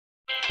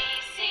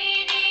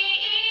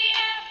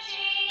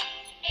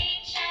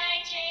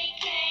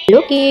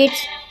Hello kids,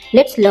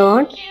 let's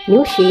learn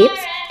new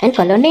shapes and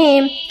color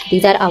name.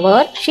 These are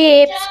our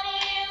shapes.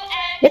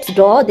 Let's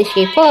draw the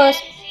shape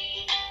first.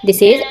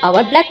 This is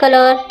our black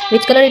color.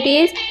 Which color it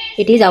is?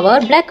 It is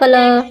our black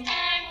color.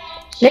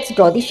 Let's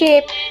draw the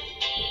shape.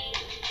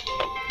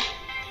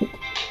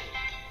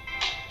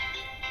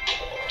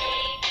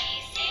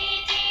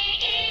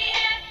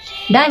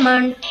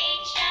 Diamond.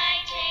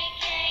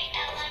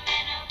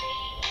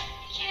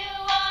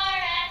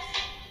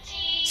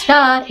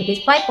 Star. It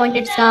is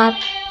 5-pointed star.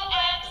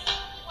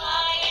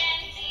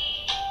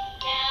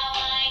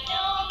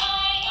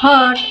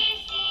 Heart.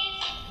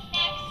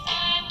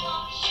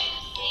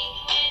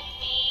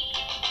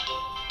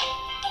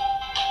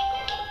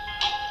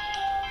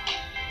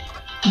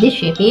 This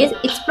shape is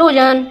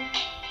explosion.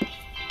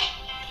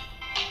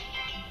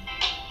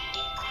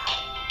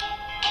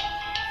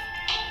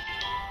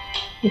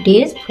 It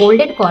is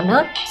folded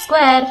corner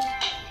square.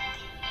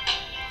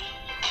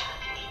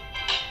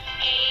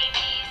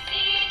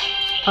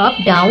 Up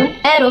down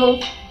arrow.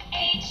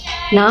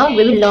 Now we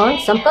will learn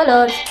some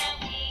colors.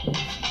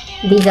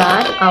 These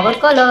are our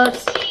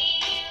colors.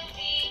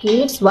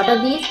 Kids, what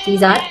are these?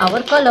 These are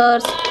our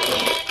colors.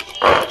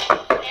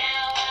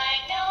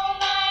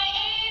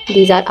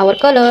 These are our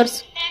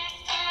colors.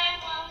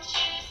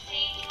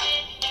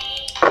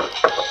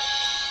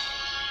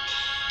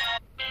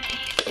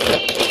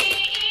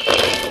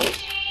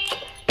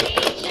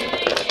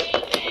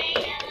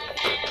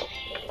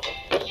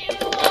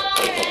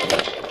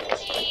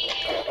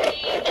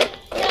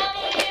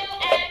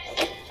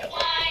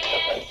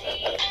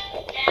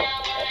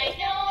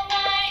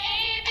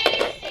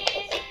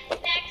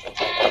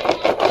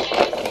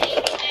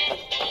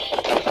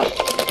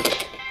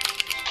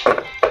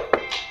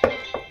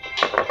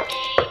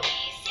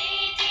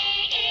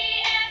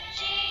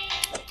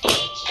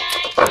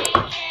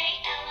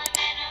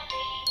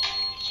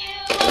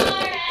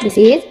 This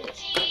is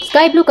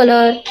sky blue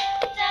color,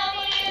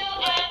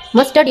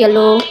 mustard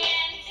yellow,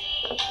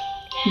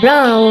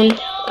 brown,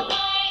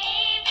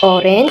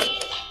 orange,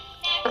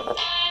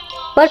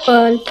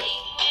 purple,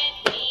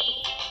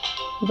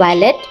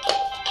 violet,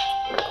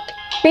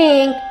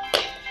 pink,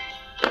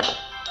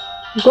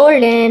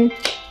 golden,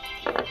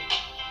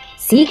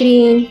 sea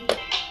green,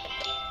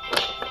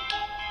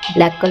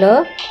 black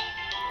color,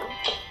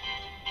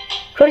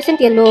 fluorescent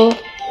yellow,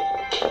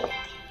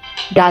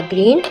 dark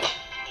green,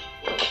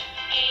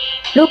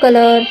 blue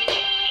color,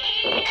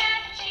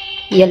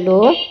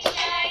 yellow,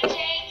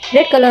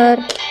 red color.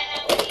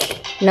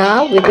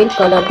 Now we will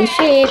color the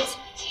shapes.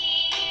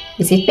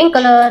 This is pink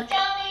color.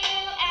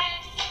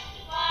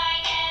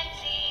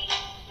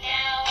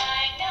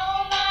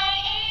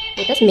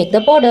 Let us make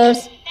the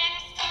borders.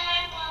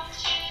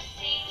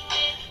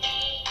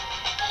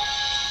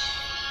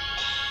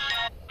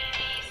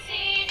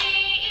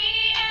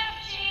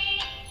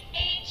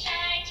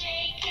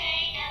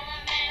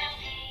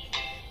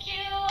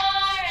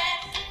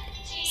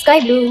 Sky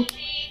blue.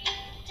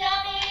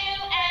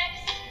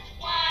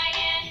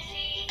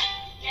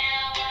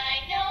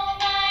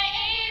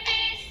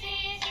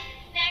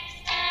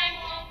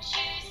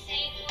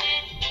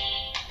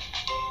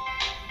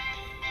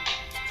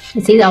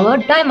 This is our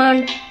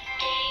diamond.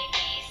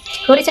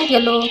 Fluorescent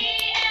yellow.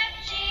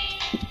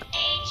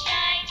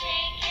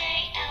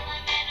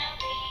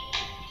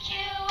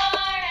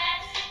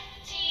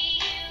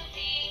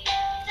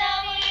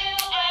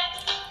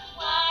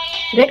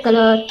 Red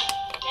color.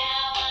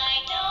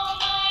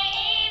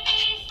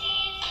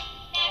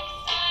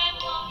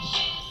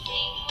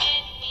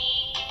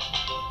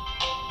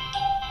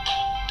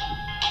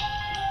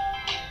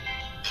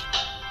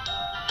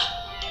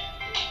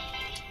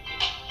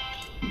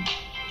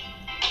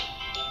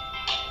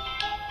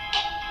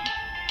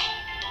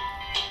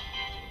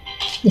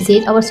 This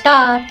is our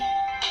star.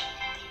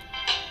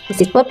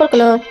 This is purple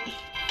color.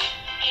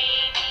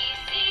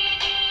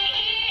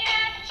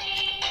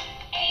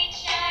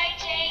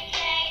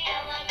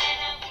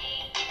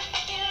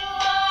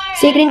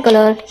 Sea green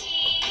color.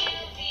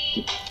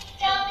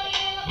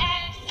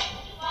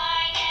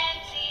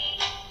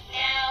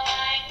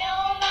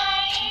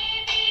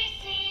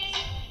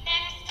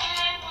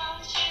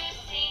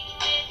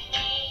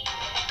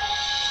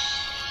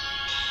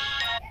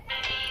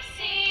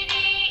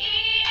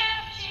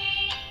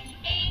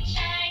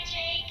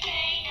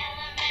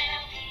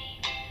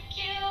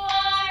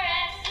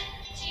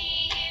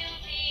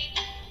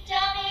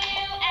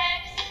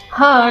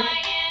 Heart.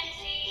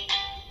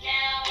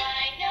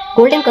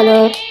 Golden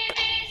color.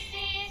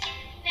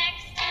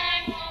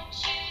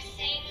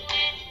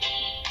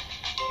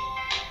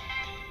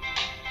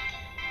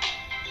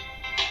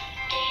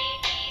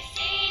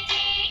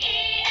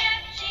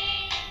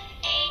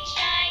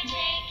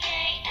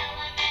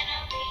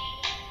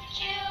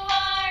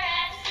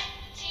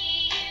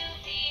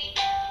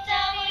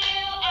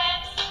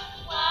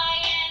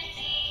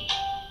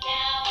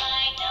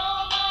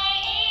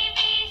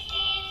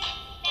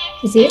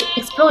 This is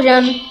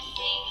explosion.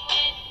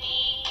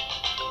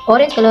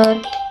 Orange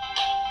color.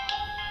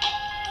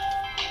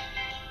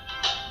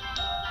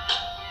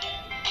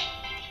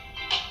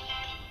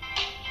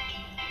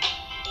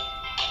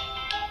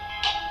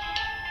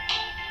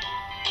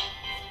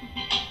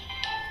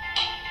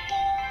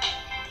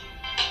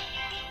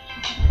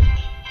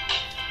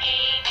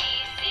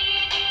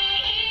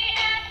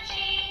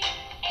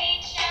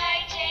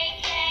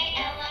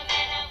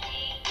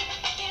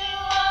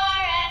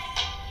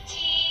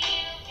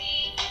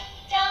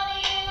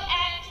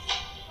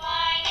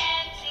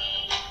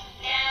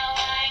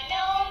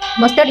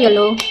 mustard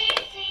yellow,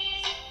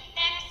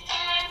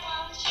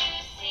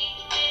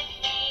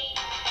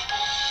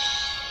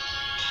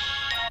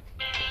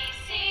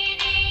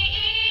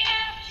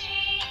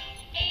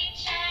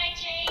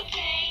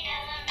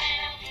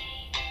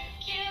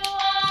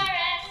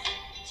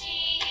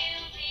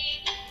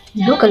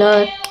 blue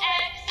color,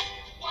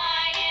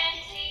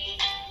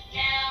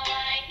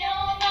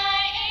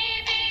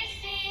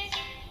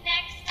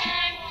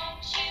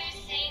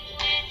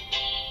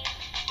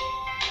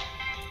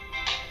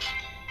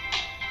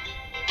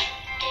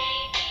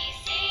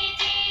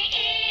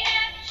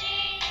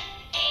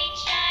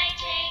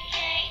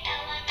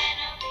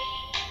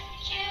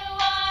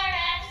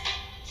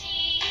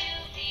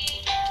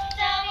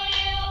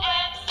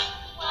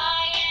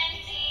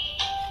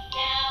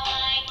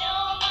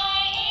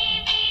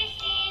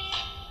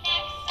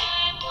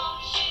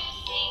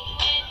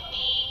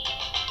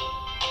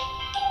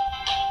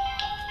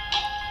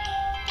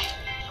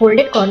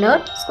 folded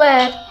corner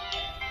square,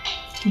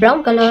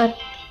 brown color,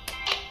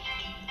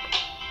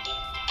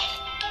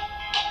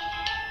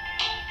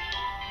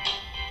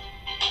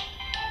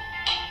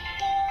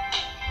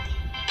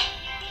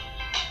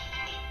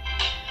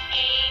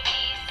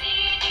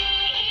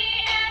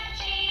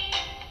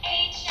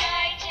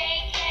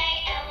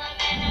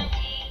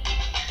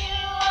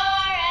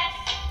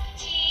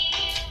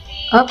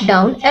 up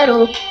down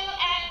arrow.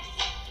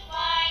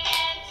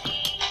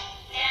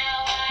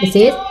 This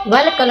is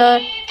violet color.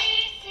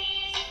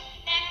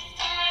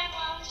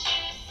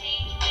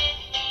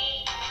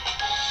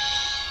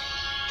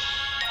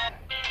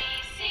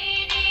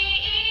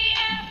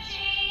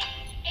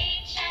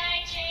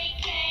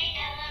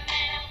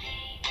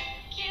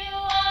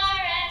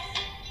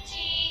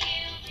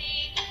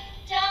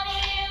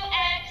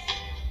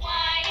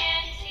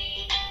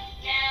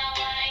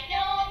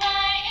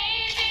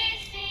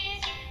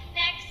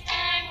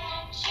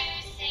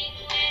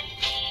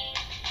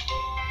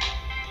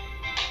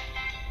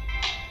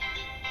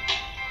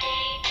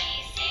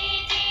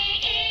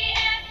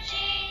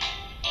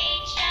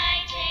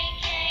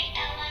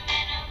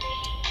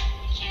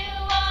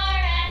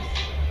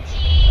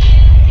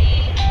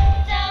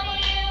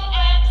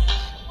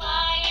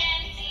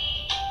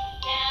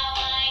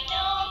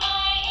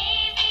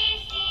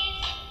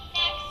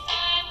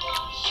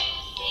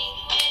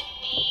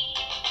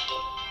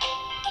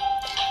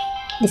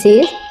 This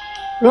is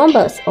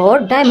rhombus or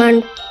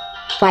diamond.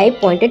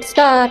 5-pointed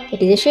star,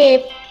 it is a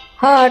shape.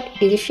 Heart,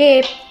 it is a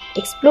shape.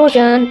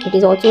 Explosion, it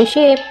is also a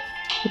shape.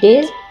 It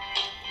is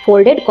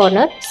folded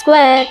corner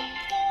square.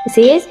 This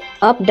is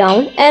up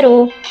down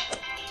arrow.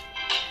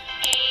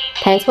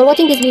 Thanks for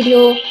watching this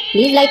video.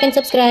 Please like and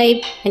subscribe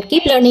and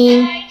keep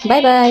learning.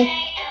 Bye bye.